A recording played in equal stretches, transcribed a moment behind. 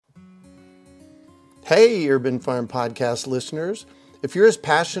Hey, Urban Farm Podcast listeners. If you're as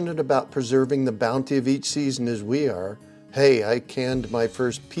passionate about preserving the bounty of each season as we are, hey, I canned my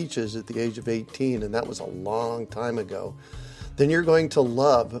first peaches at the age of 18, and that was a long time ago, then you're going to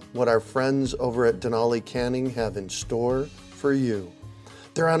love what our friends over at Denali Canning have in store for you.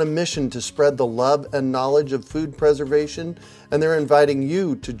 They're on a mission to spread the love and knowledge of food preservation, and they're inviting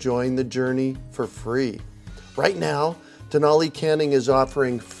you to join the journey for free. Right now, Denali Canning is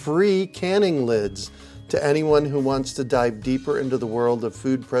offering free canning lids to anyone who wants to dive deeper into the world of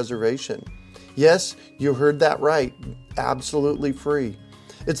food preservation. Yes, you heard that right, absolutely free.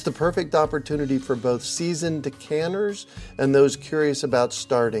 It's the perfect opportunity for both seasoned canners and those curious about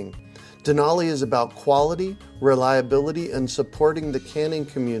starting. Denali is about quality, reliability, and supporting the canning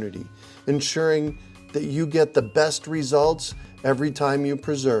community, ensuring that you get the best results every time you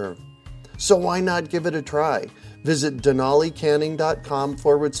preserve. So why not give it a try? Visit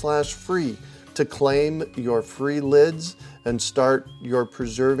denalicanning.com/free to claim your free lids and start your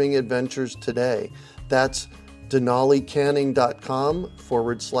preserving adventures today. That's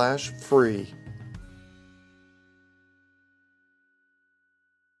denalicanning.com/free.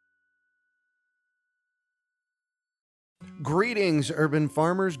 Greetings, urban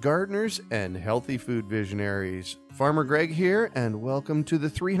farmers, gardeners, and healthy food visionaries. Farmer Greg here, and welcome to the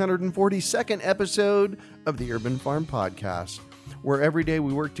 342nd episode of the Urban Farm Podcast, where every day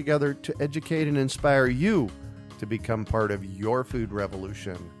we work together to educate and inspire you to become part of your food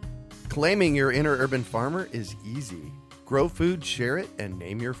revolution. Claiming your inner urban farmer is easy. Grow food, share it, and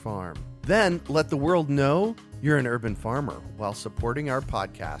name your farm. Then let the world know you're an urban farmer while supporting our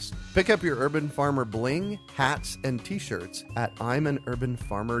podcast. Pick up your Urban Farmer bling, hats, and t-shirts at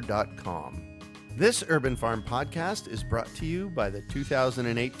I'mAnUrbanFarmer.com. This Urban Farm Podcast is brought to you by the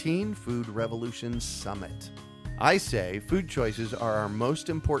 2018 Food Revolution Summit. I say food choices are our most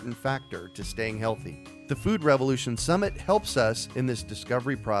important factor to staying healthy. The Food Revolution Summit helps us in this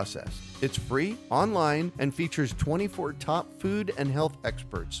discovery process. It's free, online, and features 24 top food and health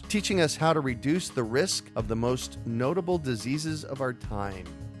experts teaching us how to reduce the risk of the most notable diseases of our time.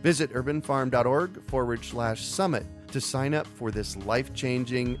 Visit urbanfarm.org/summit to sign up for this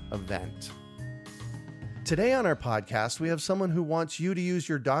life-changing event. Today on our podcast, we have someone who wants you to use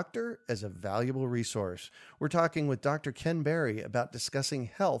your doctor as a valuable resource. We're talking with Dr. Ken Berry about discussing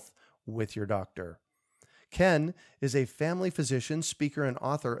health with your doctor. Ken is a family physician, speaker, and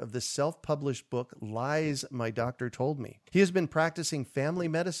author of the self-published book, Lies My Doctor Told Me. He has been practicing family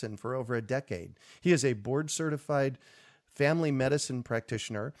medicine for over a decade. He is a board-certified family medicine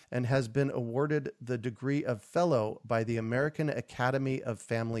practitioner and has been awarded the degree of fellow by the American Academy of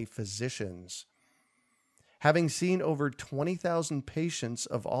Family Physicians. Having seen over 20,000 patients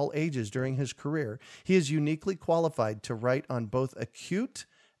of all ages during his career, he is uniquely qualified to write on both acute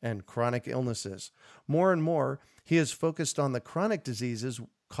and chronic illnesses. More and more, he is focused on the chronic diseases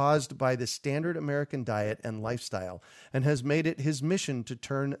caused by the standard American diet and lifestyle, and has made it his mission to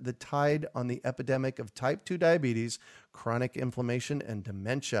turn the tide on the epidemic of type 2 diabetes, chronic inflammation, and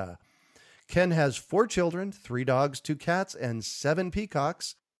dementia. Ken has 4 children, 3 dogs, 2 cats, and 7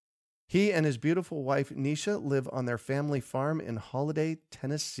 peacocks. He and his beautiful wife, Nisha, live on their family farm in Holiday,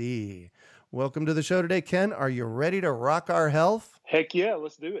 Tennessee. Welcome to the show today, Ken. Are you ready to rock our health? Heck yeah,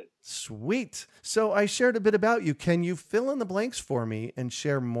 let's do it. Sweet. So I shared a bit about you. Can you fill in the blanks for me and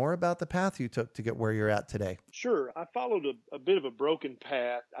share more about the path you took to get where you're at today? Sure. I followed a bit of a broken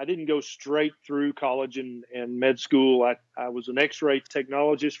path. I didn't go straight through college and med school. I was an X-ray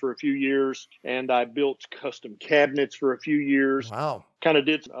technologist for a few years, and I built custom cabinets for a few years. Wow. Kind of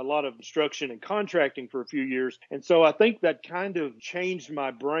did a lot of construction and contracting for a few years. And so I think that kind of changed my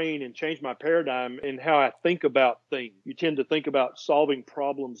brain and changed my paradigm in how I think about things. You tend to think about solving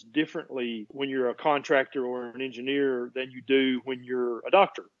problems differently when you're a contractor or an engineer than you do when you're a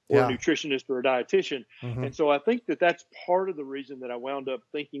doctor or a nutritionist or a dietitian. Mm-hmm. And so I think that that's part of the reason that I wound up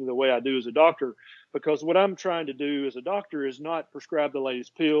thinking the way I do as a doctor, because what I'm trying to do as a doctor is not prescribe the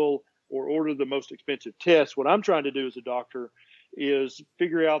latest pill or order the most expensive test. What I'm trying to do as a doctor is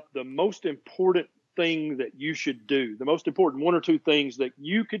figure out the most important thing that you should do, the most important 1 or 2 things that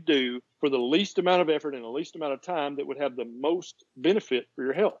you could do for the least amount of effort and the least amount of time that would have the most benefit for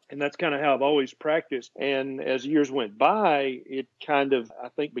your health. And that's kind of how I've always practiced. And as years went by, it kind of, I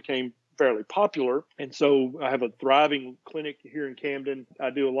think, became fairly popular. And so I have a thriving clinic here in Camden. I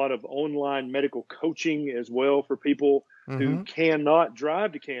do a lot of online medical coaching as well for people who cannot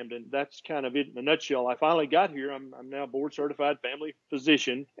drive to Camden. That's kind of it in a nutshell. I finally got here. I'm now board certified family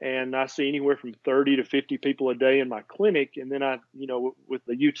physician, and I see anywhere from 30 to 50 people a day in my clinic. And then I, with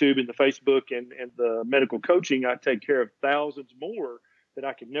the YouTube and the Facebook and the medical coaching, I take care of thousands more that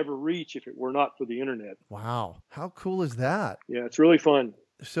I could never reach if it were not for the internet. Wow. How cool is that? Yeah, it's really fun.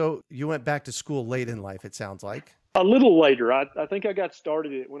 So you went back to school late in life, it sounds like. A little later. I think I got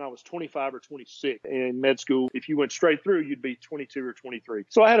started when I was 25 or 26 in med school. If you went straight through, you'd be 22 or 23.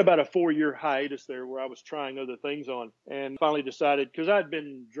 So I had about a 4-year hiatus there where I was trying other things on, and finally decided, because I'd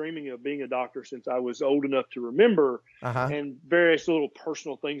been dreaming of being a doctor since I was old enough to remember, and various little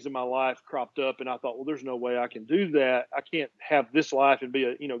personal things in my life cropped up, and I thought, well, there's no way I can do that. I can't have this life and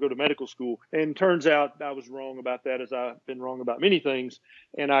go to medical school. And turns out I was wrong about that, as I've been wrong about many things.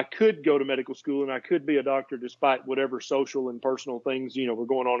 And I could go to medical school and I could be a doctor despite whatever social and personal things, were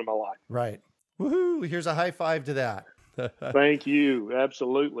going on in my life. Right. Woohoo. Here's a high five to that. Thank you.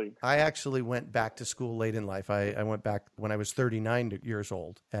 Absolutely. I actually went back to school late in life. I went back when I was 39 years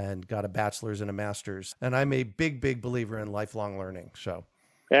old and got a bachelor's and a master's. And I'm a big, big believer in lifelong learning. So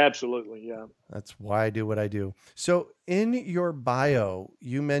absolutely. Yeah. That's why I do what I do. So in your bio,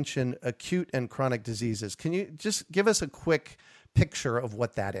 you mentioned acute and chronic diseases. Can you just give us a quick picture of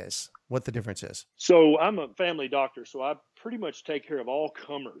what that is, what the difference is? So I'm a family doctor, so I pretty much take care of all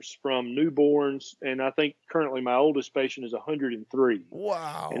comers from newborns. And I think currently my oldest patient is 103.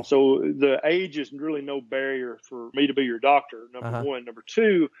 Wow. And so the age is really no barrier for me to be your doctor, number one. Number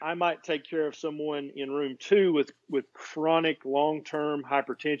two, I might take care of someone in room 2 with chronic long-term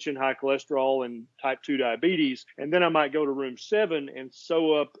hypertension, high cholesterol, and type 2 diabetes. And then I might go to room 7 and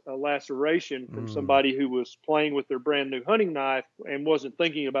sew up a laceration from somebody who was playing with their brand new hunting knife and wasn't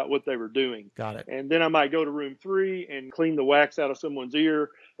thinking about what they were doing. Got it. And then I might go to room 3 and clean the wax out of someone's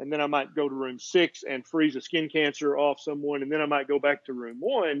ear. And then I might go to room 6 and freeze a skin cancer off someone. And then I might go back to room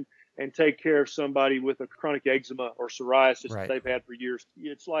 1 and take care of somebody with a chronic eczema or psoriasis that they've had for years.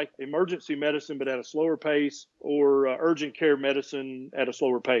 It's like emergency medicine, but at a slower pace, or urgent care medicine at a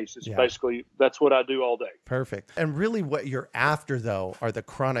slower pace. It's basically, that's what I do all day. Perfect. And really what you're after, though, are the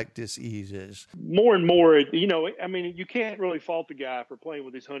chronic diseases. More and more, you can't really fault the guy for playing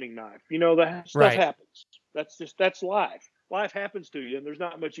with his hunting knife. That stuff happens. That's life. Life happens to you, and there's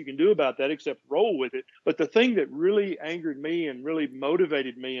not much you can do about that except roll with it. But the thing that really angered me and really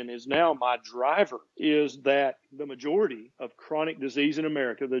motivated me, and is now my driver, is that the majority of chronic disease in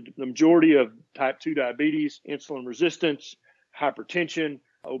America, the majority of type 2 diabetes, insulin resistance, hypertension,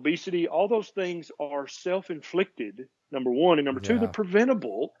 obesity, all those things are self-inflicted, number one. And number two, they're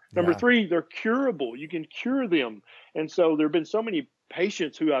preventable. Number three, they're curable. You can cure them. And so there have been so many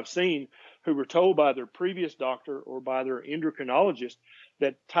patients who I've seen who were told by their previous doctor or by their endocrinologist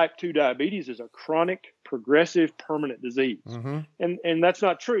that type 2 diabetes is a chronic, progressive, permanent disease. And that's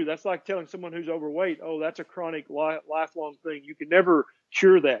not true. That's like telling someone who's overweight, oh, that's a chronic, lifelong thing. You can never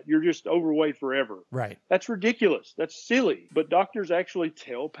cure that. You're just overweight forever. Right. That's ridiculous. That's silly. But doctors actually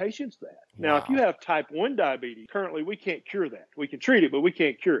tell patients that. Now, if you have type 1 diabetes, currently we can't cure that. We can treat it, but we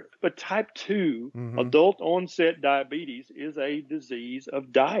can't cure it. But type 2 adult onset diabetes is a disease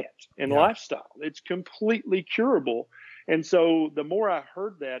of diet and lifestyle. It's completely curable. And so the more I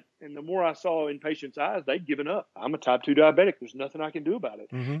heard that and the more I saw in patients' eyes, they'd given up. I'm a type 2 diabetic. There's nothing I can do about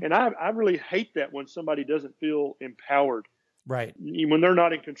it. And I really hate that when somebody doesn't feel empowered. Right. When they're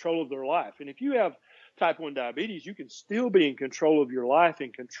not in control of their life. And if you have type 1 diabetes, you can still be in control of your life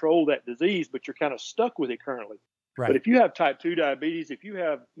and control that disease, but you're kind of stuck with it currently. Right. But if you have type 2 diabetes, if you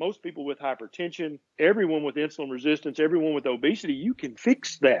have most people with hypertension, everyone with insulin resistance, everyone with obesity, you can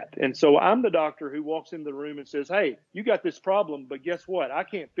fix that. And so I'm the doctor who walks into the room and says, hey, you got this problem, but guess what? I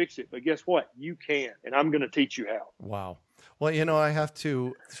can't fix it, but guess what? You can, and I'm going to teach you how. Wow. Well, I have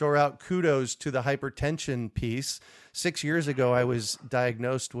to throw out kudos to the hypertension piece. 6 years ago, I was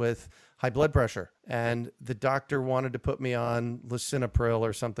diagnosed with high blood pressure, and the doctor wanted to put me on lisinopril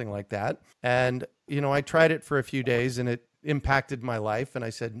or something like that. And, I tried it for a few days and it impacted my life. And I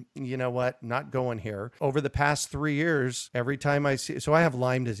said, you know what, not going here. Over the past 3 years, every time so I have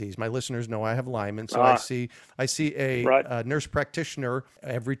Lyme disease. My listeners know I have Lyme. And so I see a nurse practitioner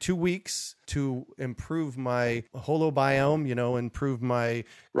every 2 weeks to improve my holobiome, improve my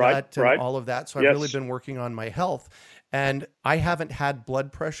gut and all of that. So I've really been working on my health. And I haven't had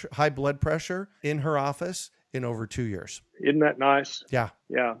high blood pressure in her office in over 2 years. Isn't that nice? Yeah.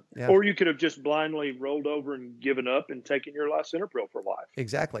 Or you could have just blindly rolled over and given up and taken your lisinopril for life.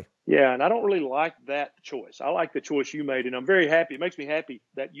 Exactly. Yeah, and I don't really like that choice. I like the choice you made, and I'm very happy. It makes me happy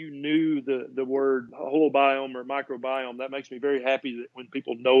that you knew the word holobiome or microbiome. That makes me very happy that when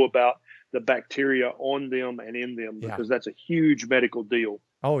people know about the bacteria on them and in them, because that's a huge medical deal.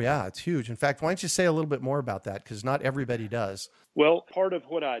 Oh, yeah, it's huge. In fact, why don't you say a little bit more about that? Because not everybody does. Well, part of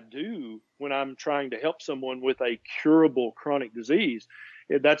what I do when I'm trying to help someone with a curable chronic disease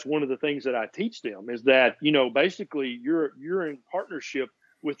that's one of the things that I teach them is that, basically you're in partnership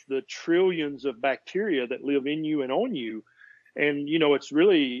with the trillions of bacteria that live in you and on you. And, it's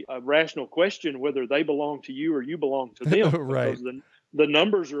really a rational question whether they belong to you or you belong to them. Right. Because the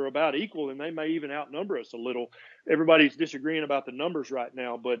numbers are about equal, and they may even outnumber us a little. Everybody's disagreeing about the numbers right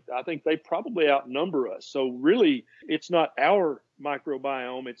now, but I think they probably outnumber us. So really, it's not our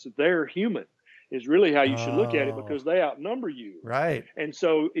microbiome, it's their human is really how you should look at it, because they outnumber you. Right. And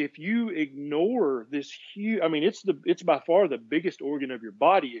so if you ignore this huge, it's by far the biggest organ of your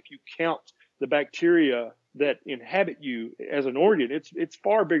body. If you count the bacteria that inhabit you as an organ, it's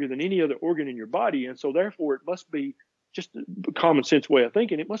far bigger than any other organ in your body. And so therefore it must be, just a common sense way of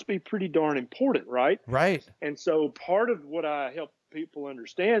thinking, it must be pretty darn important, right? Right. And so part of what I help people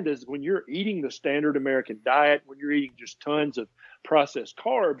understand is when you're eating the standard American diet, when you're eating just tons of processed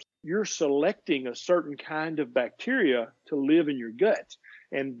carbs, you're selecting a certain kind of bacteria to live in your gut.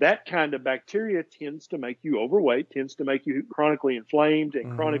 And that kind of bacteria tends to make you overweight, tends to make you chronically inflamed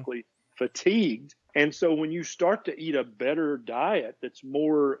and chronically fatigued. And so when you start to eat a better diet that's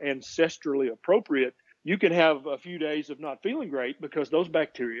more ancestrally appropriate, you can have a few days of not feeling great because those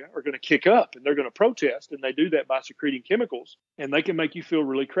bacteria are going to kick up and they're going to protest. And they do that by secreting chemicals, and they can make you feel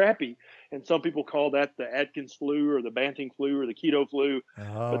really crappy. And some people call that the Atkins flu or the Banting flu or the keto flu.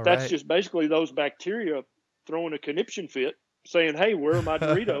 But that's just basically those bacteria throwing a conniption fit, saying, hey, where are my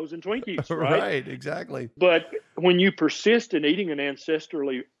Doritos and Twinkies? Right? Right, exactly. But when you persist in eating an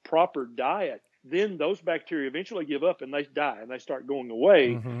ancestrally proper diet, then those bacteria eventually give up and they die and they start going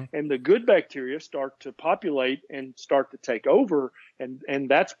away. And the good bacteria start to populate and start to take over. And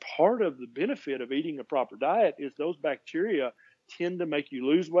that's part of the benefit of eating a proper diet is those bacteria tend to make you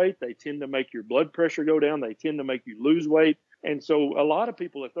lose weight. They tend to make your blood pressure go down. They tend to make you lose weight. And so a lot of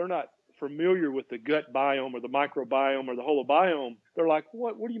people, if they're not familiar with the gut biome or the microbiome or the holobiome, they're like,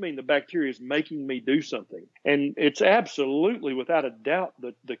 what do you mean the bacteria is making me do something? And it's absolutely, without a doubt,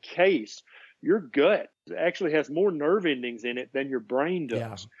 the case. Your gut actually has more nerve endings in it than your brain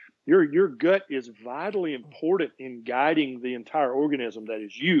does. Yeah. Your gut is vitally important in guiding the entire organism that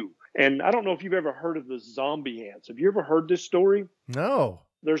is you. And I don't know if you've ever heard of the zombie ants. Have you ever heard this story? No.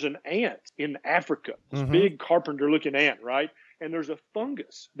 There's an ant in Africa, this big carpenter-looking ant, right? And there's a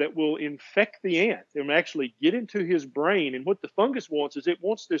fungus that will infect the ant and actually get into his brain. And what the fungus wants is it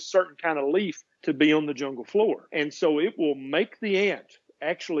wants this certain kind of leaf to be on the jungle floor. And so it will make the ant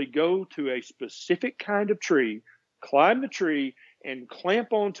actually go to a specific kind of tree, climb the tree, and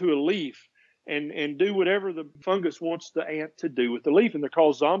clamp onto a leaf and do whatever the fungus wants the ant to do with the leaf. And they're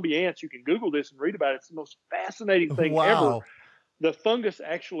called zombie ants. You can Google this and read about it. It's the most fascinating thing ever. The fungus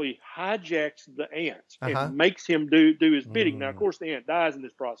actually hijacks the ant and makes him do his bidding. Now, of course, the ant dies in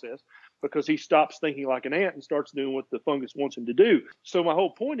this process because he stops thinking like an ant and starts doing what the fungus wants him to do. So my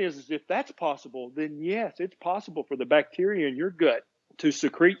whole point is if that's possible, then yes, it's possible for the bacteria in your gut to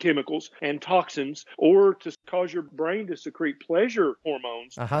secrete chemicals and toxins, or to cause your brain to secrete pleasure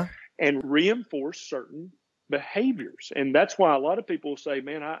hormones and reinforce certain behaviors. And that's why a lot of people say,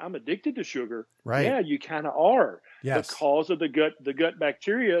 man, I'm addicted to sugar. Right. Yeah, you kind of are. Yes. Because of the gut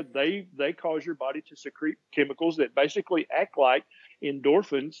bacteria, they cause your body to secrete chemicals that basically act like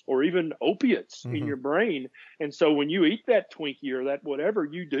endorphins or even opiates in your brain. And so when you eat that Twinkie or that whatever,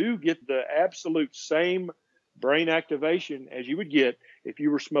 you do get the absolute same brain activation as you would get if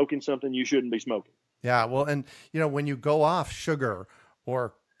you were smoking something you shouldn't be smoking. Yeah. Well, and when you go off sugar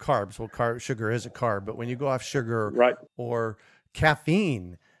or carbs, well, sugar is a carb, but when you go off sugar or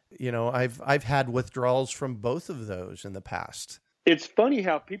caffeine, I've had withdrawals from both of those in the past. It's funny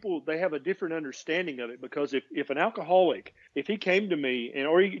how people, they have a different understanding of it, because if an alcoholic, if he came to me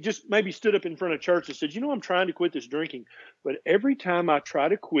or he just maybe stood up in front of church and said, I'm trying to quit this drinking, but every time I try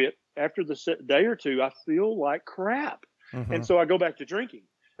to quit after the day or two, I feel like crap. And so I go back to drinking.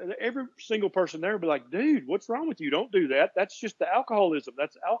 Every single person there will be like, dude, what's wrong with you? Don't do that. That's just the alcoholism.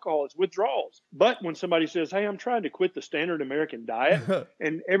 That's alcohol. It's withdrawals. But when somebody says, hey, I'm trying to quit the standard American diet,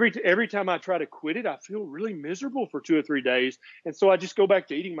 and every time I try to quit it, I feel really miserable for 2 or 3 days. And so I just go back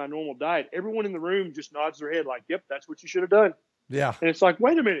to eating my normal diet. Everyone in the room just nods their head like, yep, that's what you should have done. Yeah. And it's like,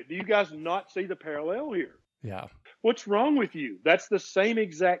 wait a minute. Do you guys not see the parallel here? Yeah. What's wrong with you? That's the same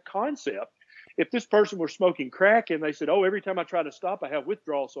exact concept. If this person were smoking crack and they said, every time I try to stop, I have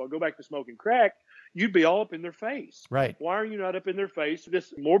withdrawal, so I go back to smoking crack, you'd be all up in their face. Right. Why are you not up in their face?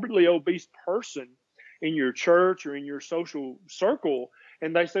 This morbidly obese person in your church or in your social circle,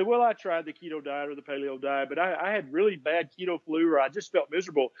 and they say, well, I tried the keto diet or the paleo diet, but I had really bad keto flu, or I just felt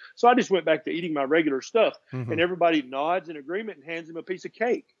miserable, so I just went back to eating my regular stuff. And everybody nods in agreement and hands him a piece of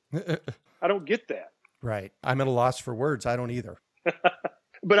cake. I don't get that. Right. I'm at a loss for words. I don't either.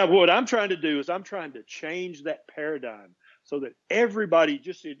 But what I'm trying to do is I'm trying to change that paradigm so that everybody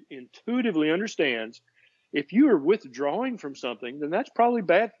just intuitively understands if you are withdrawing from something, then that's probably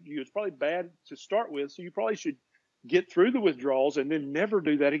bad for you. It's probably bad to start with. So you probably should get through the withdrawals and then never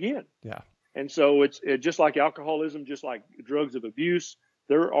do that again. Yeah. And so it's just like alcoholism, just like drugs of abuse,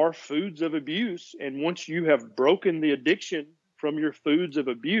 there are foods of abuse. And once you have broken the addiction from your foods of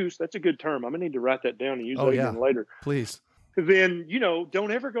abuse, that's a good term. I'm going to need to write that down and use that again later. Please. Then,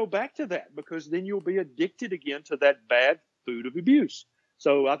 don't ever go back to that, because then you'll be addicted again to that bad food of abuse.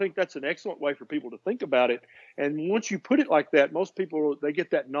 So I think that's an excellent way for people to think about it. And once you put it like that, most people, they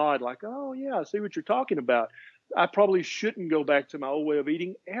get that nod like, oh, yeah, I see what you're talking about. I probably shouldn't go back to my old way of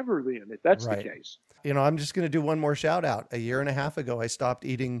eating ever then, if that's the case. I'm just going to do one more shout out. A year and a half ago, I stopped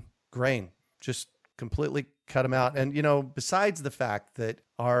eating grain, just completely cut them out. And, besides the fact that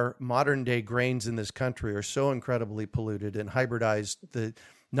our modern day grains in this country are so incredibly polluted and hybridized to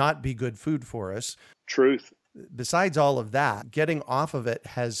not be good food for us. Truth. Besides all of that, getting off of it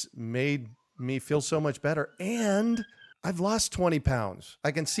has made me feel so much better. And I've lost 20 pounds.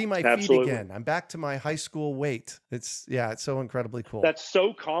 I can see my feet again. I'm back to my high school weight. It's so incredibly cool. That's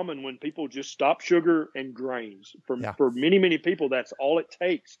so common when people just stop sugar and grains. For many, many people, that's all it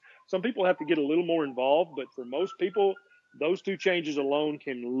takes. Some people have to get a little more involved, but for most people, those two changes alone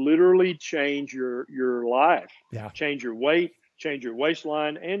can literally change your life. Yeah. Change your weight, change your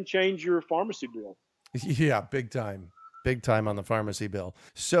waistline, and change your pharmacy bill. Yeah, big time on the pharmacy bill.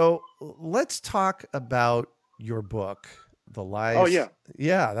 So let's talk about your book, The Lies. Oh, yeah.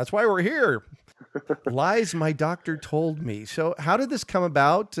 Yeah, that's why we're here. Lies My Doctor Told Me. So how did this come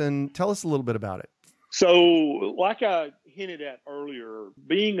about? And tell us a little bit about it. So like I hinted at earlier,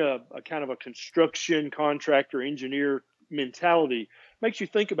 being a kind of a construction contractor, engineer mentality makes you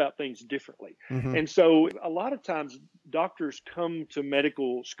think about things differently. Mm-hmm. And so a lot of times doctors come to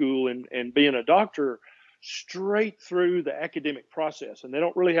medical school and being a doctor straight through the academic process, and they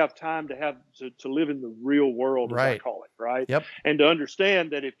don't really have time to live in the real world, as I call it, right? Yep. And to understand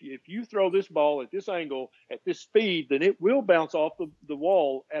that if you throw this ball at this angle, at this speed, then it will bounce off the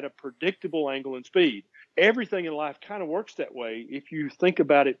wall at a predictable angle and speed. Everything in life kind of works that way if you think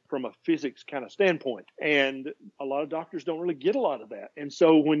about it from a physics kind of standpoint. And a lot of doctors don't really get a lot of that. And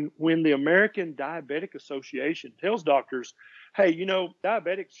so when the American Diabetic Association tells doctors, hey,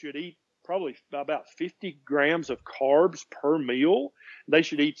 diabetics should eat probably about 50 grams of carbs per meal. They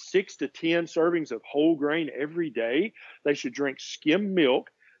should eat 6 to 10 servings of whole grain every day. They should drink skim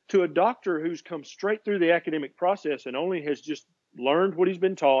milk. To a doctor who's come straight through the academic process and only has just learned what he's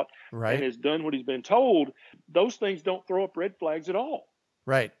been taught and has done what he's been told, those things don't throw up red flags at all.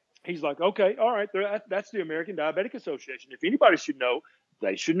 Right. He's like, okay, all right, that's the American Diabetic Association. If anybody should know,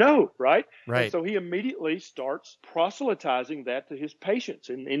 they should know, right? Right. And so he immediately starts proselytizing that to his patients.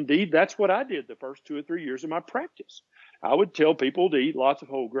 And indeed, that's what I did the first 2 or 3 years of my practice. I would tell people to eat lots of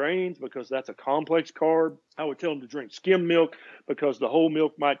whole grains because that's a complex carb. I would tell them to drink skim milk because the whole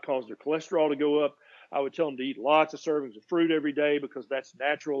milk might cause their cholesterol to go up. I would tell them to eat lots of servings of fruit every day because that's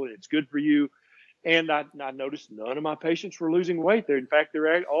natural and it's good for you. And I noticed none of my patients were losing weight. In fact,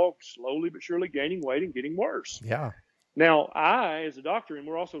 they're all slowly but surely gaining weight and getting worse. Yeah. Now, I, as a doctor, and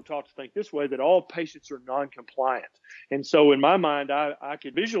we're also taught to think this way, that all patients are non-compliant. And so in my mind, I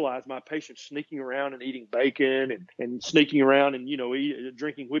could visualize my patients sneaking around and eating bacon and sneaking around and,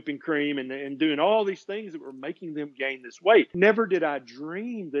 drinking whipping cream and doing all these things that were making them gain this weight. Never did I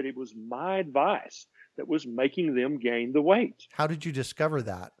dream that it was my advice that was making them gain the weight. How did you discover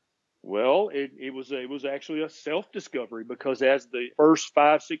that? Well, it was actually a self-discovery, because as the first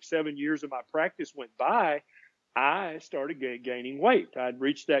 5, 6, 7 years of my practice went by, I started gaining weight. I'd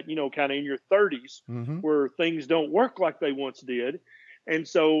reached that, kind of in your 30s where things don't work like they once did. And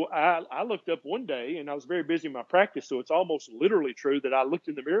so I looked up one day, and I was very busy in my practice, so it's almost literally true that I looked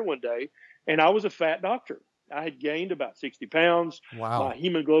in the mirror one day and I was a fat doctor. I had gained about 60 pounds. Wow. My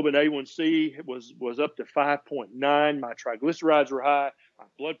hemoglobin A1C was up to 5.9. My triglycerides were high. My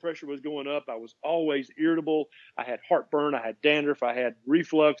blood pressure was going up. I was always irritable. I had heartburn. I had dandruff. I had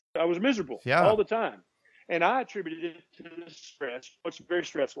reflux. I was miserable all the time. And I attributed it to the stress. It's very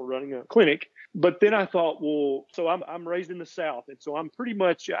stressful running a clinic. But then I thought, well, so I'm raised in the South. And so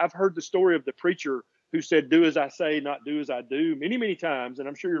I've heard the story of the preacher who said, do as I say, not do as I do, many, many times. And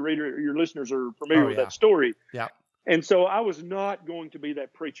I'm sure your listeners are familiar with that story. Yeah. And so I was not going to be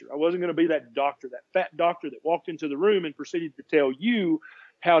that preacher. I wasn't going to be that doctor, that fat doctor that walked into the room and proceeded to tell you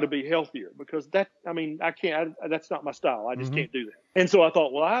how to be healthier, because that's not my style. I just Mhm. can't do that. And so I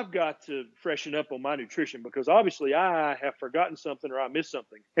thought, well, I've got to freshen up on my nutrition, because obviously I have forgotten something or I missed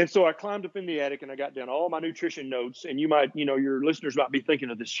something. And so I climbed up in the attic and I got down all my nutrition notes. And your listeners might be thinking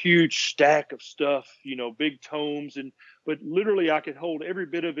of this huge stack of stuff, big tomes, but literally I could hold every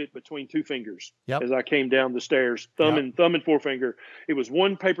bit of it between two fingers. Yep. As I came down the stairs, thumb and forefinger. It was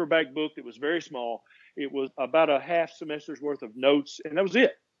one paperback book that was very small. It was about a half semester's worth of notes, and that was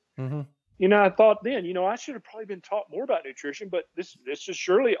it. Mm-hmm. I thought then, I should have probably been taught more about nutrition, but this is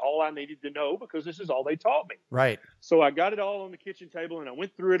surely all I needed to know, because this is all they taught me. Right. So I got it all on the kitchen table and I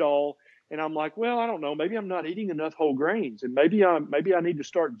went through it all, and I'm like, well, I don't know, maybe I'm not eating enough whole grains, and maybe I need to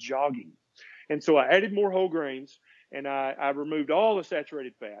start jogging. And so I added more whole grains, and I removed all the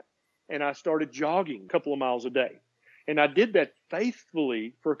saturated fat, and I started jogging a couple of miles a day. And I did that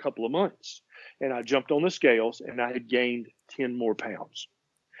faithfully for a couple of months. And I jumped on the scales and I had gained 10 more pounds.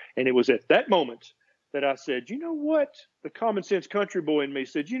 And it was at that moment that I said, you know what? The common sense country boy in me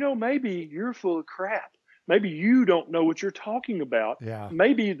said, maybe you're full of crap. Maybe you don't know what you're talking about. Yeah.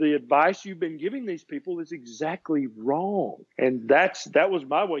 Maybe the advice you've been giving these people is exactly wrong. And that was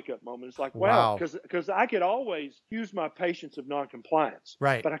my wake up moment. It's like, wow, because I could always accuse my patients of noncompliance.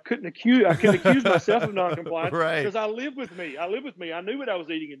 Right. But I couldn't accuse myself of noncompliance, right. because I live with me. I knew what I was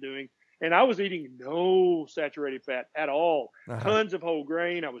eating and doing. And I was eating no saturated fat at all. Tons of whole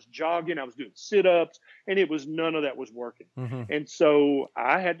grain. I was jogging. I was doing sit-ups. And none of that was working. Mm-hmm. And so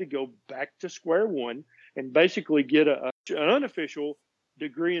I had to go back to square one and basically get an unofficial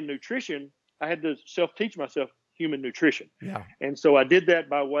degree in nutrition. I had to self-teach myself human nutrition. Yeah. And so I did that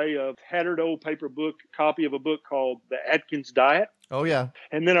by way of tattered old paper copy of a book called The Atkins Diet. Oh, yeah.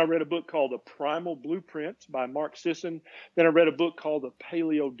 And then I read a book called The Primal Blueprint by Mark Sisson. Then I read a book called The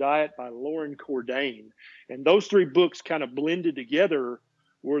Paleo Diet by Lauren Cordain. And those three books kind of blended together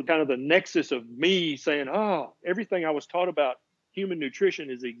were kind of the nexus of me saying, everything I was taught about human nutrition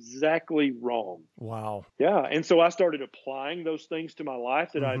is exactly wrong. Wow. Yeah. And so I started applying those things to my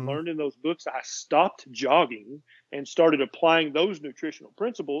life that I learned in those books. I stopped jogging and started applying those nutritional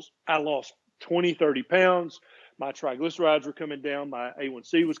principles. I lost 20, 30 pounds. My triglycerides were coming down. My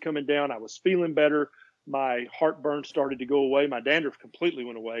A1C was coming down. I was feeling better. My heartburn started to go away. My dandruff completely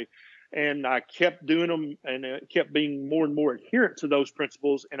went away. And I kept doing them and kept being more and more adherent to those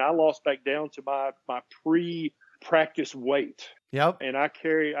principles. And I lost back down to my pre-practice weight. Yep. And I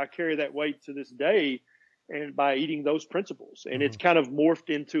carry that weight to this day, and by eating those principles. And it's kind of morphed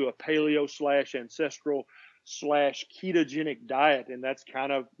into a paleo / ancestral / ketogenic diet. And that's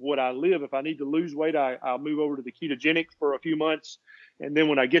kind of what I live. If I need to lose weight, I'll move over to the ketogenic for a few months. And then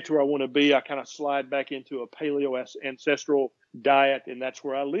when I get to where I want to be, I kind of slide back into a paleo ancestral diet. And that's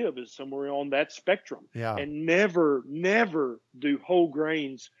where I live, is somewhere on that spectrum. Yeah. And never do whole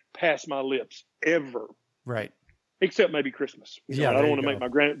grains pass my lips, ever. Right. Except maybe Christmas. I don't want to make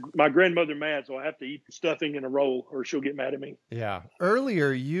my grandmother mad, so I have to eat stuffing in a roll or she'll get mad at me. Yeah.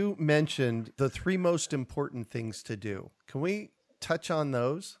 Earlier, you mentioned the 3 most important things to do. Can we touch on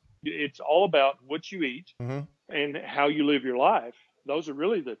those? It's all about what you eat and how you live your life. Those are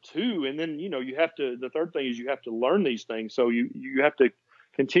really the 2. And then, the third thing is you have to learn these things. So you have to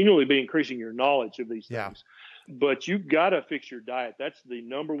continually be increasing your knowledge of these things. But you've got to fix your diet. That's the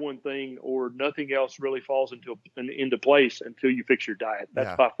number one thing, or nothing else really falls into place until you fix your diet.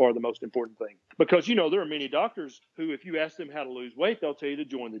 That's by far the most important thing. Because, there are many doctors who, if you ask them how to lose weight, they'll tell you to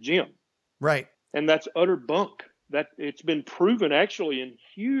join the gym. Right. And that's utter bunk. That it's been proven actually in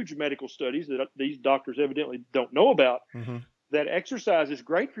huge medical studies that these doctors evidently don't know about, that exercise is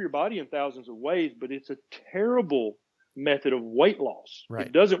great for your body in thousands of ways, but it's a terrible method of weight loss. Right.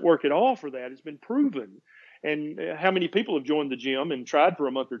 It doesn't work at all for that. It's been proven. And how many people have joined the gym and tried for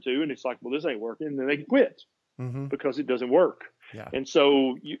a month or 2, and it's like, well, this ain't working, and then they quit because it doesn't work. Yeah. And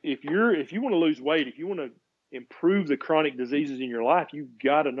so if you want to lose weight, if you want to improve the chronic diseases in your life, you've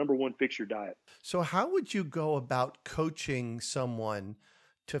got to, number one, fix your diet. So how would you go about coaching someone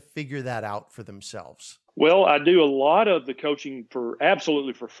to figure that out for themselves? Well, I do a lot of the coaching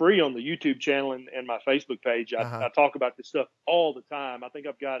absolutely for free on the YouTube channel and my Facebook page. I talk about this stuff all the time. I think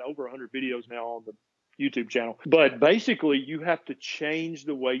I've got over 100 videos now on the YouTube channel. But basically, you have to change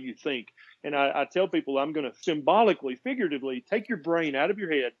the way you think. And I tell people I'm going to symbolically, figuratively take your brain out of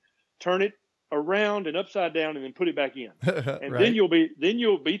your head, turn it around and upside down, and then put it back in. And then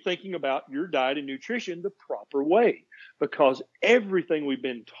you'll be thinking about your diet and nutrition the proper way, because everything we've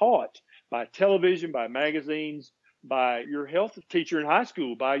been taught by television, by magazines, by your health teacher in high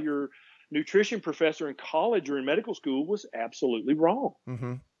school, by your nutrition professor in college or in medical school was absolutely wrong.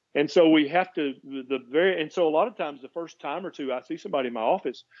 And so we have to and so a lot of times the first time or two I see somebody in my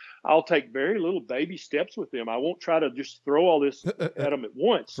office, I'll take very little baby steps with them. I won't try to just throw all this at them at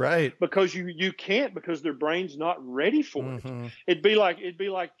once. Right. Because you can't, because their brain's not ready for it. It'd be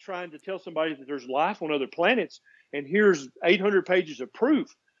like trying to tell somebody that there's life on other planets and here's 800 pages of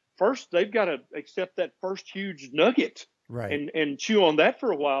proof. First, they've got to accept that first huge nugget. Right. And chew on that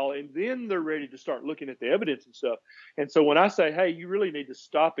for a while, and then they're ready to start looking at the evidence and stuff. And so when I say, hey, you really need to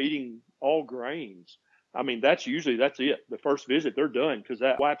stop eating all grains, I mean, that's it. The first visit, they're done, because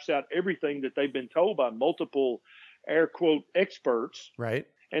that wipes out everything that they've been told by multiple air quote experts. Right.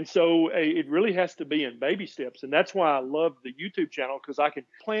 And so it really has to be in baby steps. And that's why I love the YouTube channel, because I can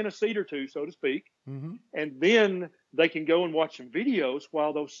plant a seed or two, so to speak, and then they can go and watch some videos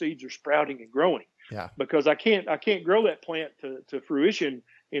while those seeds are sprouting and growing. Yeah. Because I can't grow that plant to fruition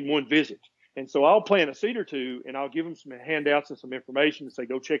in one visit. And so I'll plant a seed or two, and I'll give them some handouts and some information and say,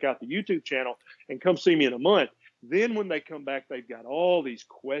 go check out the YouTube channel and come see me in a month. Then when they come back, they've got all these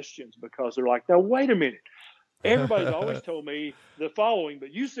questions, because they're like, now, wait a minute. Everybody's always told me the following,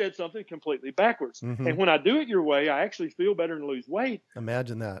 but you said something completely backwards. And when I do it your way, I actually feel better and lose weight.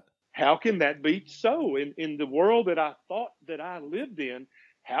 Imagine that. How can that be so? In the world that I thought that I lived in,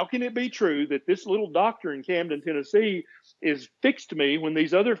 how can it be true that this little doctor in Camden, Tennessee is fixed me when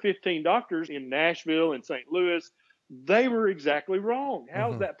these other 15 doctors in Nashville and St. Louis, they were exactly wrong?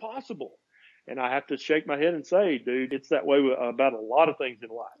 How is that possible? And I have to shake my head and say, dude, it's that way about a lot of things in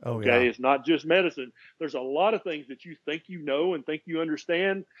life. Okay. It's not just medicine. There's a lot of things that you think you know and think you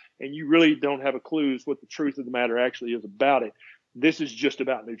understand, and you really don't have a clue as what the truth of the matter actually is about it. This is just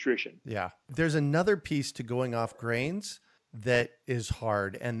about nutrition. Yeah. There's another piece to going off grains that is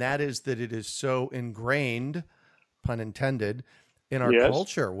hard, and that is that it is so ingrained, pun intended, in our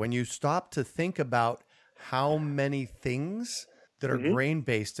culture. When you stop to think about how many things that are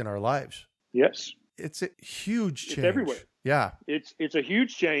grain-based in our lives. Yes. It's a huge change. It's everywhere. Yeah. It's a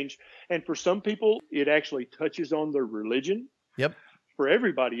huge change. And for some people, it actually touches on their religion. Yep. For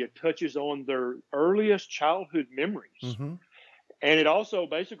everybody, it touches on their earliest childhood memories. And it also,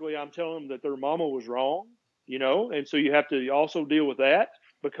 basically, I'm telling them that their mama was wrong, and so you have to also deal with that,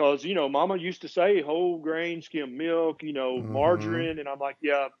 because, mama used to say whole grain, skim milk, margarine. And I'm like,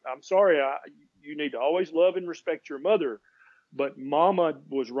 yeah, I'm sorry. You need to always love and respect your mother. But mama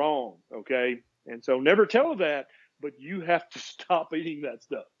was wrong, okay? And so never tell her that, but you have to stop eating that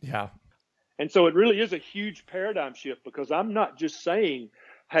stuff. Yeah. And so it really is a huge paradigm shift, because I'm not just saying,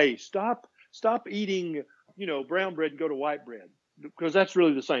 hey, stop eating, brown bread and go to white bread, because that's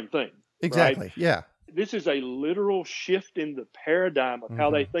really the same thing. Exactly, right? Yeah. This is a literal shift in the paradigm of how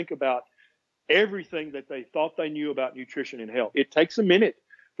they think about everything that they thought they knew about nutrition and health. It takes a minute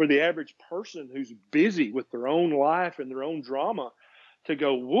for the average person who's busy with their own life and their own drama to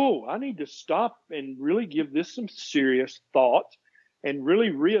go, whoa, I need to stop and really give this some serious thought and really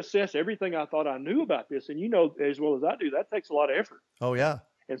reassess everything I thought I knew about this. And as well as I do, that takes a lot of effort. Oh, yeah.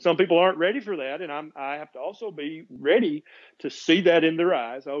 And some people aren't ready for that. And I have to also be ready to see that in their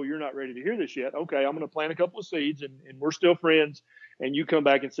eyes. Oh, you're not ready to hear this yet. Okay, I'm going to plant a couple of seeds, and we're still friends. And you come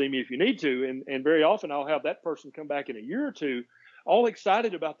back and see me if you need to. And very often I'll have that person come back in a year or two, all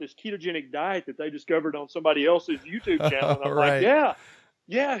excited about this ketogenic diet that they discovered on somebody else's YouTube channel. And I'm right. like,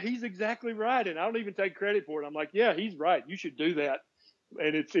 yeah, he's exactly right. And I don't even take credit for it. I'm like, yeah, he's right. You should do that.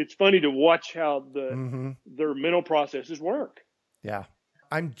 And it's funny to watch how their mental processes work. Yeah.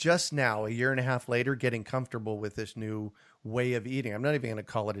 I'm just now, a year and a half later, getting comfortable with this new way of eating. I'm not even going to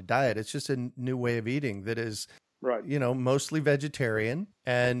call it a diet. It's just a new way of eating that is, right, mostly vegetarian,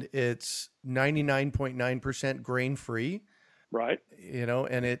 and it's 99.9% grain-free. Right.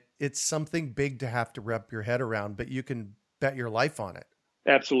 And it's something big to have to wrap your head around, but you can bet your life on it.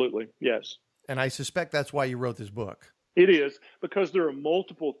 Absolutely. Yes. And I suspect that's why you wrote this book. It is, because there are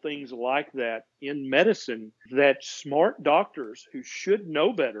multiple things like that in medicine that smart doctors who should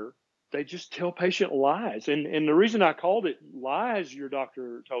know better, they just tell patient lies. And the reason I called it Lies Your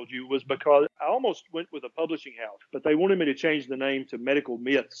Doctor Told You was because I almost went with a publishing house, but they wanted me to change the name to Medical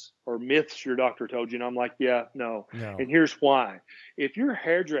Myths, or Myths Your Doctor Told You. And I'm like, yeah, no. And here's why. If your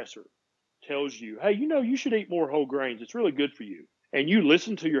hairdresser tells you, hey, you should eat more whole grains, it's really good for you, and you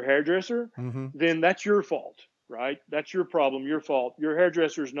listen to your hairdresser, then that's your fault. Right? That's your problem, your fault. Your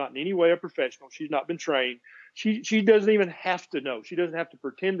hairdresser is not in any way a professional. She's not been trained. She doesn't even have to know. She doesn't have to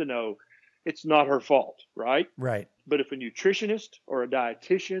pretend to know. It's not her fault, right? Right. But if a nutritionist or a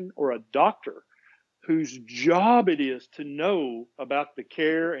dietitian or a doctor whose job it is to know about the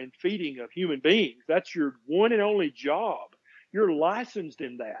care and feeding of human beings, that's your one and only job. You're licensed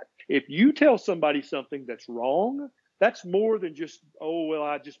in that. If you tell somebody something that's wrong, That's more than just, oh, well,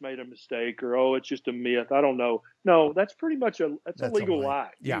 I just made a mistake, or, oh, it's just a myth. I don't know. No, that's pretty much that's a legal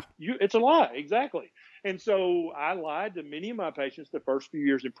lie. Yeah. It's a lie. Exactly. And so I lied to many of my patients the first few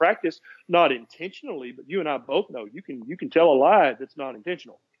years in practice, not intentionally, but you and I both know you can tell a lie that's not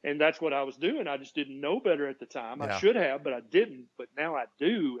intentional. And that's what I was doing. I just didn't know better at the time. Yeah. I should have, but I didn't. But now I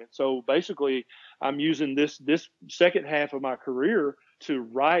do. And so basically, I'm using this second half of my career to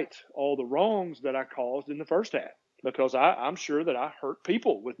right all the wrongs that I caused in the first half, because I'm sure that I hurt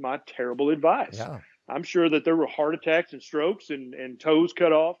people with my terrible advice. Yeah. I'm sure that there were heart attacks and strokes and toes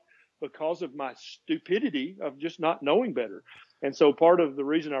cut off because of my stupidity of just not knowing better. And so part of the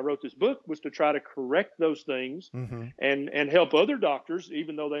reason I wrote this book was to try to correct those things and help other doctors,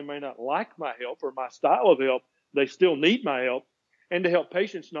 even though they may not like my help or my style of help, they still need my help, and to help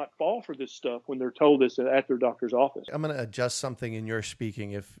patients not fall for this stuff when they're told this at their doctor's office. I'm going to adjust something in your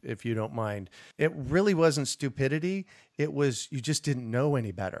speaking, if you don't mind. It really wasn't stupidity. It was, you just didn't know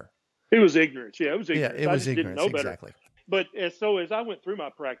any better. It was ignorance. Yeah, it was ignorance. Yeah, it was ignorance. Didn't know better. Exactly. But as I went through my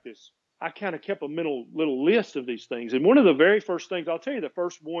practice, I kind of kept a mental little list of these things. And one of the very first things, I'll tell you, the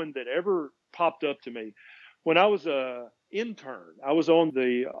first one that ever popped up to me, when I was a intern, I was on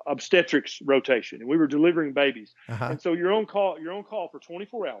the obstetrics rotation, and we were delivering babies. And so you're on call for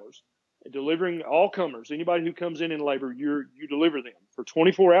 24 hours, delivering all comers. Anybody who comes in labor, you deliver them for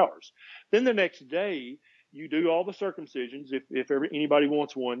 24 hours. Then the next day, you do all the circumcisions if anybody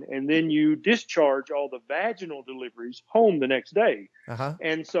wants one, and then you discharge all the vaginal deliveries home the next day.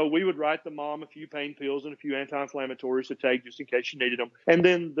 And so we would write the mom a few pain pills and a few anti-inflammatories to take just in case she needed them. And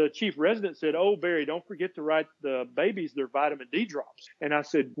then the chief resident said, "Oh, Barry, don't forget to write the babies their vitamin D drops." And I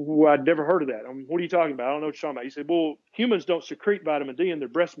said, "Well, I'd never heard of that. What are you talking about? I don't know what you're talking about." He said, "Well, humans don't secrete vitamin D in their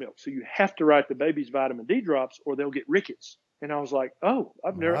breast milk, so you have to write the baby's vitamin D drops or they'll get rickets." And I was like, "Oh,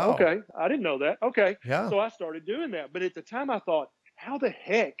 okay. I didn't know that. Okay." Yeah. So I started doing that. But at the time I thought, how the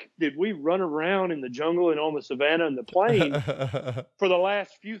heck did we run around in the jungle and on the savannah and the plain for the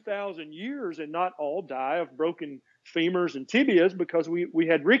last few thousand years and not all die of broken femurs and tibias because we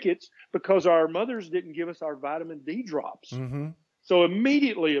had rickets because our mothers didn't give us our vitamin D drops? So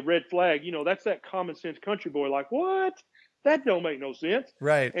immediately a red flag, that's that common sense country boy, like, what? That don't make no sense.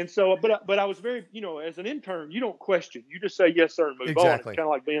 Right. And so, but I was very, as an intern, you don't question. You just say yes, sir, and move on. It's kind of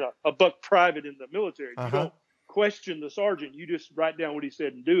like being a buck private in the military. You don't question the sergeant. You just write down what he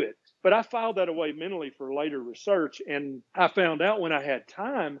said and do it. But I filed that away mentally for later research. And I found out when I had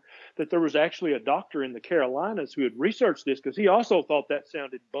time that there was actually a doctor in the Carolinas who had researched this because he also thought that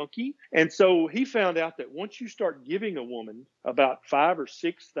sounded bunky. And so he found out that once you start giving a woman about 5,000 or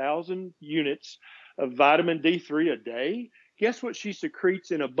 6,000 units of vitamin D3 a day, guess what she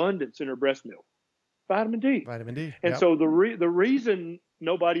secretes in abundance in her breast milk? Vitamin D. Vitamin D. And so the reason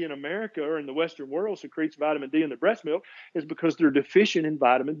nobody in America or in the Western world secretes vitamin D in the breast milk is because they're deficient in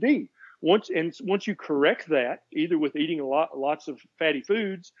vitamin D. Once you correct that, either with eating lots of fatty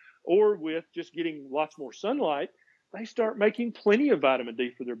foods or with just getting lots more sunlight, they start making plenty of vitamin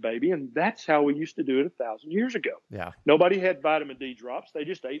D for their baby. And that's how we used to do it 1,000 years ago. Yeah. Nobody had vitamin D drops. They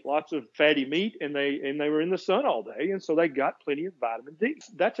just ate lots of fatty meat and they were in the sun all day. And so they got plenty of vitamin D.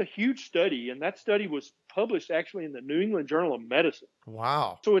 That's a huge study. And that study was published actually in the New England Journal of Medicine.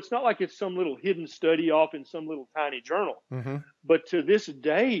 Wow. So it's not like it's some little hidden study off in some little tiny journal. But to this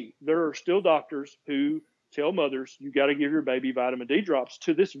day, there are still doctors who tell mothers, you got to give your baby vitamin D drops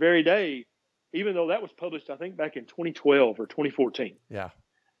to this very day, even though that was published, I think, back in 2012 or 2014. Yeah.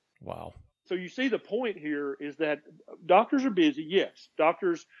 Wow. So you see the point here is that doctors are busy. Yes.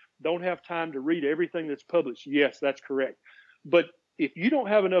 Doctors don't have time to read everything that's published. Yes, that's correct. But if you don't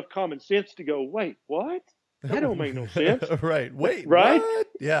have enough common sense to go, wait, what? That don't make no sense. Right. Wait, right? What?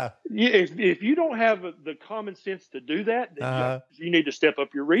 Yeah. If you don't have the common sense to do that, then you need to step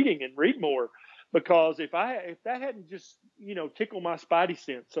up your reading and read more. Because if that hadn't just, tickled my spidey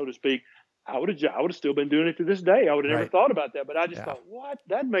sense, so to speak, I would have still been doing it to this day. I would have never thought about that. But I just thought, what?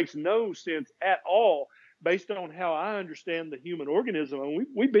 That makes no sense at all based on how I understand the human organism. And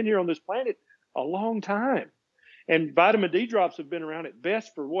we've been here on this planet a long time. And vitamin D drops have been around at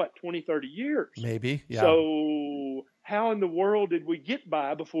best for 20, 30 years. Maybe. Yeah. So how in the world did we get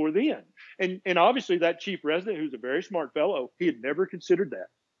by before then? And obviously that chief resident, who's a very smart fellow, he had never considered that.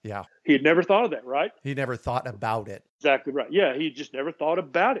 Yeah. He had never thought of that, right? He never thought about it. Exactly right. Yeah, he just never thought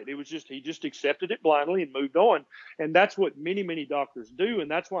about it. It was just, he just accepted it blindly and moved on. And that's what many, many doctors do. And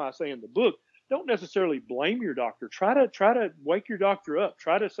that's why I say in the book, don't necessarily blame your doctor. Try to wake your doctor up.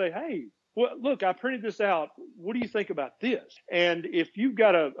 Try to say, hey, well, look, I printed this out. What do you think about this? And if you've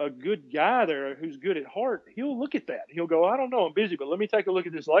got a good guy there who's good at heart, he'll look at that. He'll go, I don't know, I'm busy, but let me take a look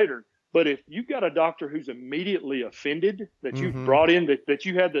at this later. But if you've got a doctor who's immediately offended that you've Mhm. brought in, that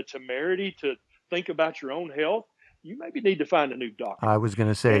you had the temerity to think about your own health, you maybe need to find a new doctor. I was going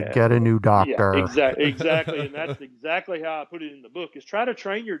to say, Yeah. get a new doctor. Yeah, exactly. And that's exactly how I put it in the book, is try to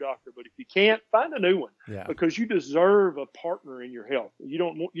train your doctor. But if you can't, find a new one, Yeah. because you deserve a partner in your health. You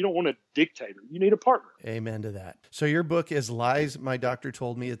don't want a dictator. You need a partner. Amen to that. So your book is Lies My Doctor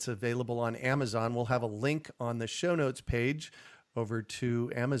Told Me. It's available on Amazon. We'll have a link on the show notes page over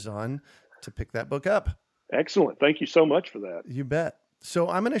to Amazon to pick that book up. Excellent. Thank you so much for that. You bet. So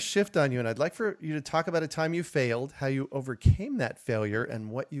I'm going to shift on you, and I'd like for you to talk about a time you failed, how you overcame that failure, and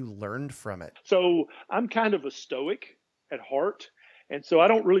what you learned from it. So I'm kind of a stoic at heart, and so I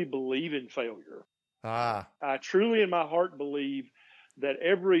don't really believe in failure. I truly in my heart believe that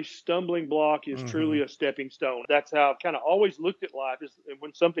every stumbling block is truly a stepping stone. That's how I've kind of always looked at life. Is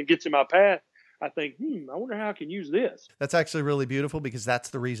when something gets in my path, I think, I wonder how I can use this. That's actually really beautiful, because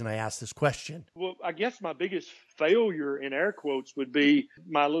that's the reason I asked this question. Well, I guess my biggest failure, in air quotes, would be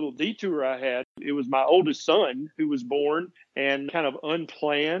my little detour I had. It was my oldest son who was born, and kind of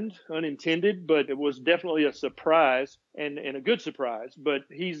unplanned, unintended, but it was definitely a surprise, and a good surprise. But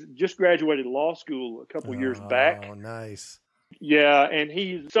he's just graduated law school a couple years back. Oh, nice. Yeah, and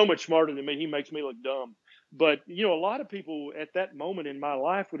he's so much smarter than me. He makes me look dumb. But, a lot of people at that moment in my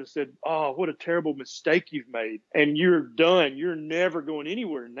life would have said, oh, what a terrible mistake you've made. And you're done. You're never going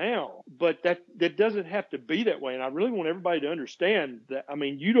anywhere now. But that doesn't have to be that way. And I really want everybody to understand that,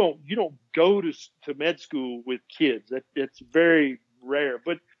 you don't go to med school with kids. It's very rare.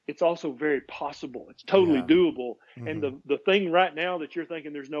 But it's also very possible. It's totally doable. And the thing right now that you're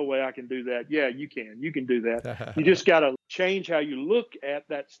thinking, there's no way I can do that. Yeah, you can. You can do that. You just got to change how you look at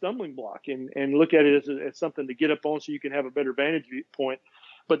that stumbling block and look at it as something to get up on so you can have a better vantage point.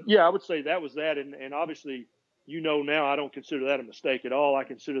 But yeah, I would say that was that. And obviously, now I don't consider that a mistake at all. I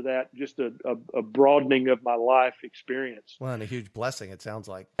consider that just a broadening of my life experience. Well, and a huge blessing, it sounds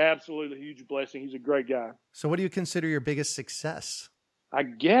like. Absolutely a huge blessing. He's a great guy. So what do you consider your biggest success? I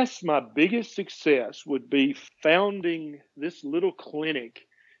guess my biggest success would be founding this little clinic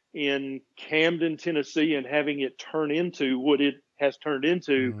in Camden, Tennessee, and having it turn into what it has turned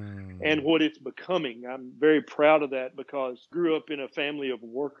into and what it's becoming. I'm very proud of that, because I grew up in a family of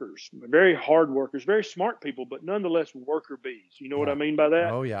workers, very hard workers, very smart people, but nonetheless worker bees. You know what I mean by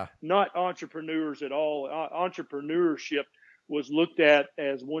that? Oh, yeah. Not entrepreneurs at all. Entrepreneurship was looked at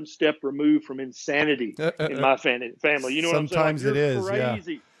as one step removed from insanity in my family. You know Sometimes what I'm saying? it is.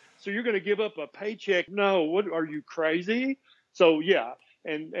 Crazy. Yeah. So you're going to give up a paycheck? No. What, are you crazy? So yeah.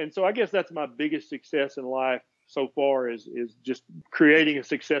 And so I guess that's my biggest success in life so far is just creating a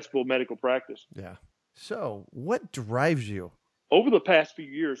successful medical practice. Yeah. So what drives you? Over the past few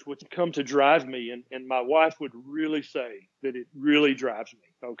years, what's come to drive me, and my wife would really say that it really drives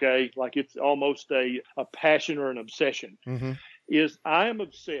me, okay? Like it's almost a passion or an obsession, is I am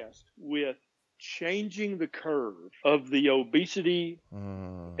obsessed with changing the curve of the obesity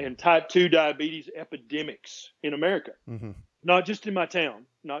and type 2 diabetes epidemics in America. Not just in my town,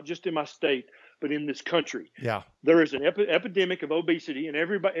 not just in my state, but in this country. Yeah. There is an epidemic of obesity, and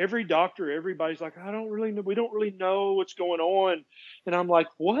every doctor, everybody's like, we don't really know what's going on. And I'm like,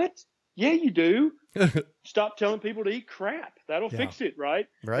 what? Yeah, you do. Stop telling people to eat crap. That'll fix it, right?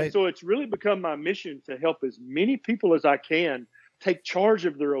 Right. And so it's really become my mission to help as many people as I can take charge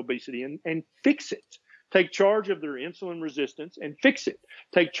of their obesity and fix it. Take charge of their insulin resistance and fix it.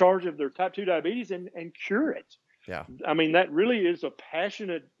 Take charge of their type 2 diabetes and cure it. Yeah. That really is a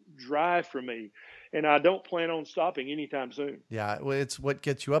passionate drive for me, and I don't plan on stopping anytime soon. Yeah. Well, it's what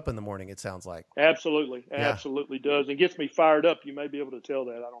gets you up in the morning, it sounds like. Absolutely. Absolutely does. And gets me fired up. You may be able to tell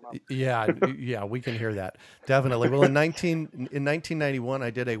that. I don't know. Yeah, we can hear that. Definitely. Well, in 1991, I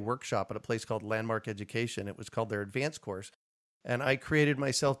did a workshop at a place called Landmark Education. It was called their advanced course. And I created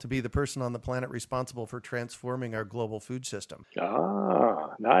myself to be the person on the planet responsible for transforming our global food system.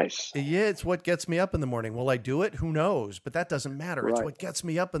 Ah, nice. Yeah, it's what gets me up in the morning. Will I do it? Who knows? But that doesn't matter. Right. It's what gets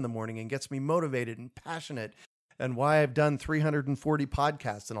me up in the morning and gets me motivated and passionate, and why I've done 340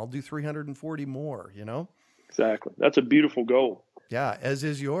 podcasts, and I'll do 340 more, Exactly. That's a beautiful goal. Yeah, as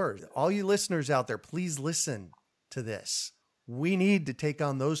is yours. All you listeners out there, please listen to this. We need to take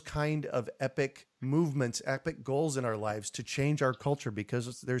on those kind of epic movements, epic goals in our lives to change our culture,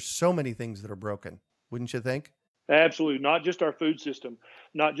 because there's so many things that are broken. Wouldn't you think? Absolutely. Not just our food system,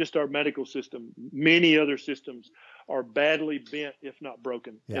 not just our medical system. Many other systems are badly bent, if not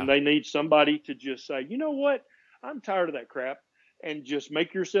broken. Yeah. And they need somebody to just say, you know what? I'm tired of that crap, and just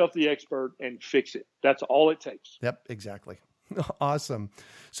make yourself the expert and fix it. That's all it takes. Yep, exactly. Awesome.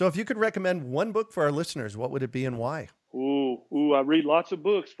 So if you could recommend one book for our listeners, what would it be and why? Ooh, I read lots of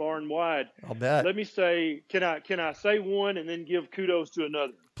books far and wide. I'll bet. Let me say, can I say one and then give kudos to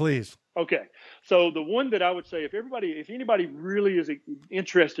another? Please. Okay. So the one that I would say, if anybody really is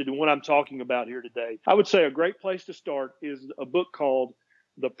interested in what I'm talking about here today, I would say a great place to start is a book called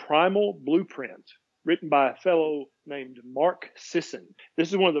The Primal Blueprint, written by a fellow named Mark Sisson. This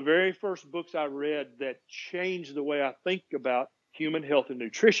is one of the very first books I read that changed the way I think about human health and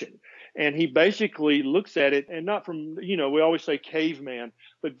nutrition. And he basically looks at it, and not from, we always say caveman,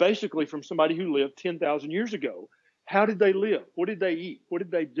 but basically from somebody who lived 10,000 years ago. How did they live? What did they eat? What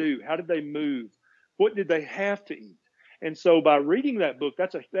did they do? How did they move? What did they have to eat? And so by reading that book,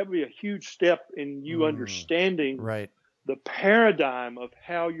 that would be a huge step in you understanding the paradigm of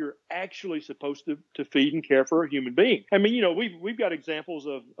how you're actually supposed to feed and care for a human being. I mean, we've got examples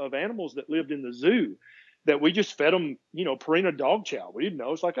of animals that lived in the zoo that we just fed them, Purina dog chow. We didn't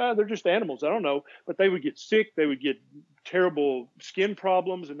know. It's like, they're just animals. I don't know. But they would get sick. They would get terrible skin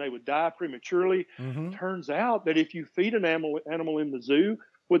problems, and they would die prematurely. Mm-hmm. Turns out that if you feed an animal in the zoo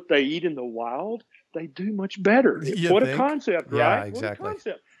what they eat in the wild, they do much better. What a concept, right? Yeah, exactly. What a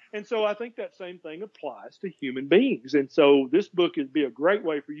concept. And so I think that same thing applies to human beings. And so this book would be a great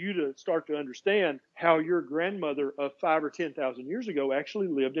way for you to start to understand how your grandmother of 5,000 or 10,000 years ago actually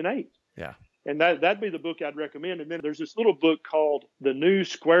lived and ate. Yeah. And that'd be the book I'd recommend. And then there's this little book called The New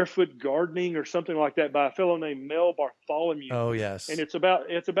Square Foot Gardening or something like that by a fellow named Mel Bartholomew. Oh, yes. And it's about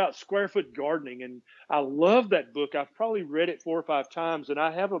square foot gardening. And I love that book. I've probably read it 4 or 5 times, and I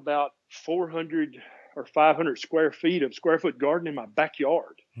have about 400 or 500 square feet of square foot garden in my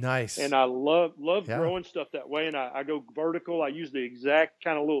backyard. Nice. And I love growing stuff that way. And I go vertical. I use the exact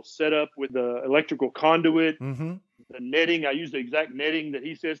kind of little setup with the electrical conduit. Mm-hmm. The netting, I use the exact netting that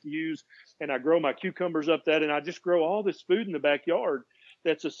he says to use, and I grow my cucumbers up that, and I just grow all this food in the backyard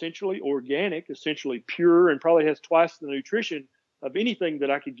that's essentially organic, essentially pure, and probably has twice the nutrition of anything that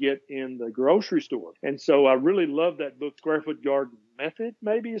I could get in the grocery store. And so I really love that book, Square Foot Garden Method,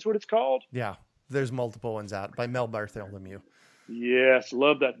 maybe is what it's called. Yeah, there's multiple ones out by Mel Bartholomew. Yes,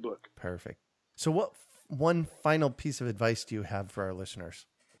 love that book. Perfect. So what one final piece of advice do you have for our listeners?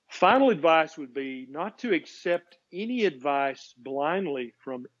 Final advice would be not to accept any advice blindly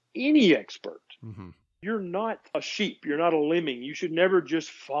from any expert. Mm-hmm. You're not a sheep. You're not a lemming. You should never just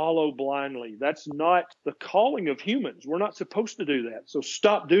follow blindly. That's not the calling of humans. We're not supposed to do that. So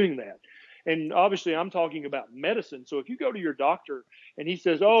stop doing that. And obviously, I'm talking about medicine. So if you go to your doctor and he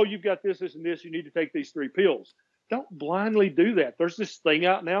says, oh, you've got this, this, and this, you need to take these 3 pills. Don't blindly do that. There's this thing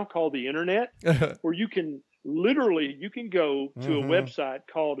out now called the internet where you can go to a website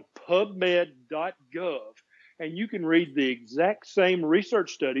called PubMed.gov, and you can read the exact same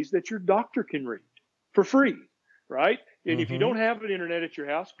research studies that your doctor can read for free, right? And if you don't have an internet at your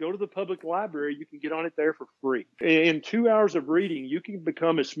house, go to the public library. You can get on it there for free. In 2 hours of reading, you can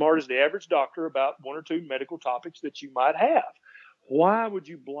become as smart as the average doctor about 1 or 2 medical topics that you might have. Why would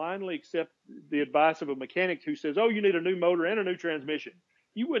you blindly accept the advice of a mechanic who says, oh, you need a new motor and a new transmission?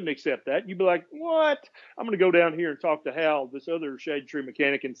 You wouldn't accept that. You'd be like, what? I'm going to go down here and talk to Hal, this other shade tree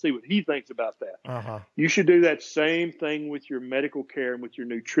mechanic, and see what he thinks about that. Uh-huh. You should do that same thing with your medical care and with your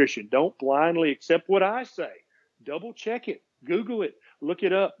nutrition. Don't blindly accept what I say. Double check it. Google it. Look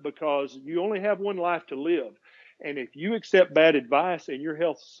it up, because you only have one life to live. And if you accept bad advice and your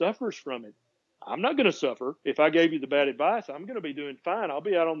health suffers from it, I'm not going to suffer. If I gave you the bad advice, I'm going to be doing fine. I'll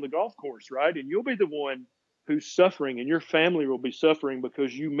be out on the golf course, right? And you'll be the one who's suffering, and your family will be suffering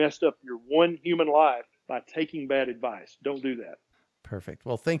because you messed up your one human life by taking bad advice. Don't do that. Perfect.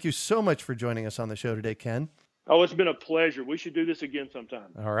 Well, thank you so much for joining us on the show today, Ken. Oh, it's been a pleasure. We should do this again sometime.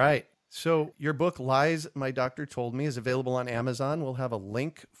 All right. So your book, Lies My Doctor Told Me, is available on Amazon. We'll have a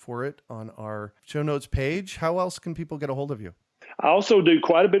link for it on our show notes page. How else can people get a hold of you? I also do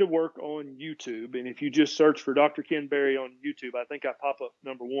quite a bit of work on YouTube. And if you just search for Dr. Ken Berry on YouTube, I think I pop up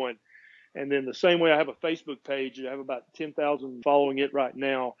number 1. And then the same way, I have a Facebook page. I have about 10,000 following it right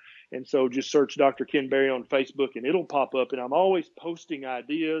now. And so just search Dr. Ken Berry on Facebook and it'll pop up. And I'm always posting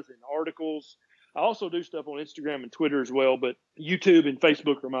ideas and articles. I also do stuff on Instagram and Twitter as well. But YouTube and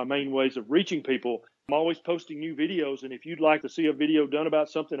Facebook are my main ways of reaching people. I'm always posting new videos. And if you'd like to see a video done about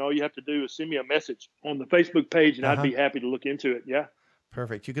something, all you have to do is send me a message on the Facebook page and I'd be happy to look into it. Yeah.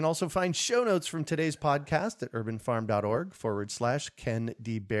 Perfect. You can also find show notes from today's podcast at urbanfarm.org/Ken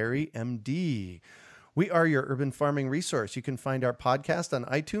D. Berry, MD. We are your urban farming resource. You can find our podcast on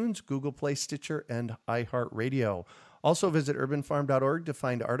iTunes, Google Play, Stitcher, and iHeartRadio. Also visit urbanfarm.org to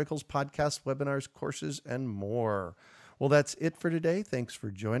find articles, podcasts, webinars, courses, and more. Well, that's it for today. Thanks for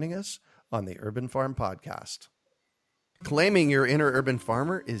joining us on the Urban Farm Podcast. Claiming your inner urban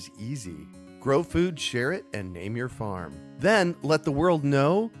farmer is easy. Grow food, share it, and name your farm. Then let the world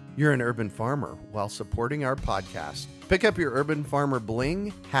know you're an urban farmer while supporting our podcast. Pick up your Urban Farmer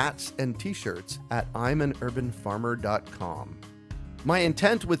bling, hats, and t-shirts at I'mAnUrbanFarmer.com. My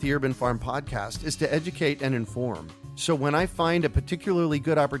intent with the Urban Farm podcast is to educate and inform. So when I find a particularly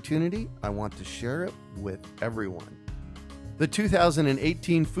good opportunity, I want to share it with everyone. The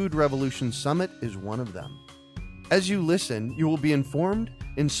 2018 Food Revolution Summit is one of them. As you listen, you will be informed,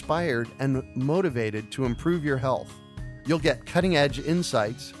 inspired, and motivated to improve your health. You'll get cutting-edge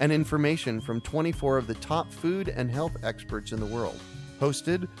insights and information from 24 of the top food and health experts in the world.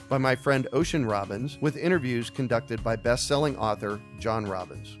 Hosted by my friend Ocean Robbins, with interviews conducted by best-selling author John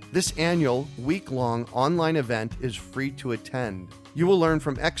Robbins. This annual, week-long online event is free to attend. You will learn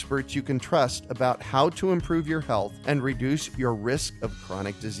from experts you can trust about how to improve your health and reduce your risk of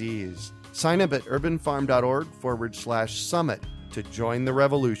chronic disease. Sign up at urbanfarm.org/summit to join the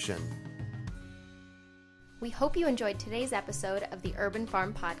revolution. We hope you enjoyed today's episode of the Urban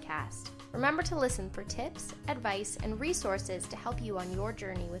Farm Podcast. Remember to listen for tips, advice, and resources to help you on your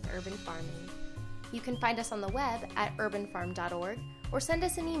journey with urban farming. You can find us on the web at urbanfarm.org or send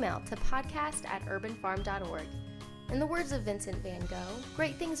us an email to podcast@urbanfarm.org. In the words of Vincent van Gogh,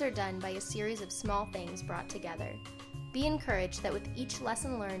 great things are done by a series of small things brought together. Be encouraged that with each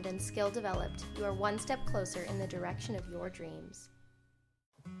lesson learned and skill developed, you are one step closer in the direction of your dreams.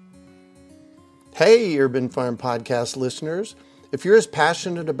 Hey, Urban Farm Podcast listeners. If you're as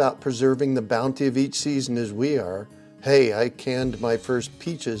passionate about preserving the bounty of each season as we are, hey, I canned my first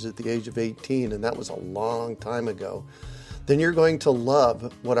peaches at the age of 18, and that was a long time ago, then you're going to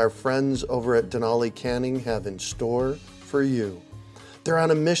love what our friends over at Denali Canning have in store for you. They're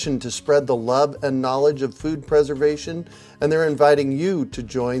on a mission to spread the love and knowledge of food preservation, and they're inviting you to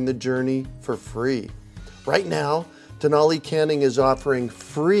join the journey for free. Right now, Denali Canning is offering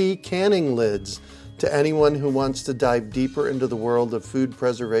free canning lids to anyone who wants to dive deeper into the world of food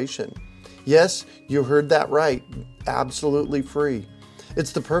preservation. Yes, you heard that right, absolutely free.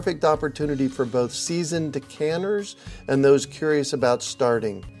 It's the perfect opportunity for both seasoned canners and those curious about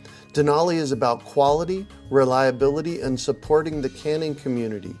starting. Denali is about quality, reliability, and supporting the canning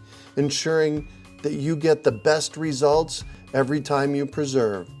community, ensuring that you get the best results every time you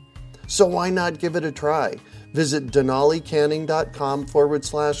preserve. So why not give it a try? Visit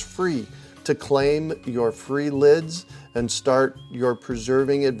denalicanning.com/free to claim your free lids and start your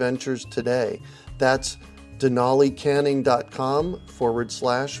preserving adventures today. That's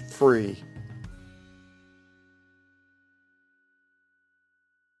denalicanning.com/free.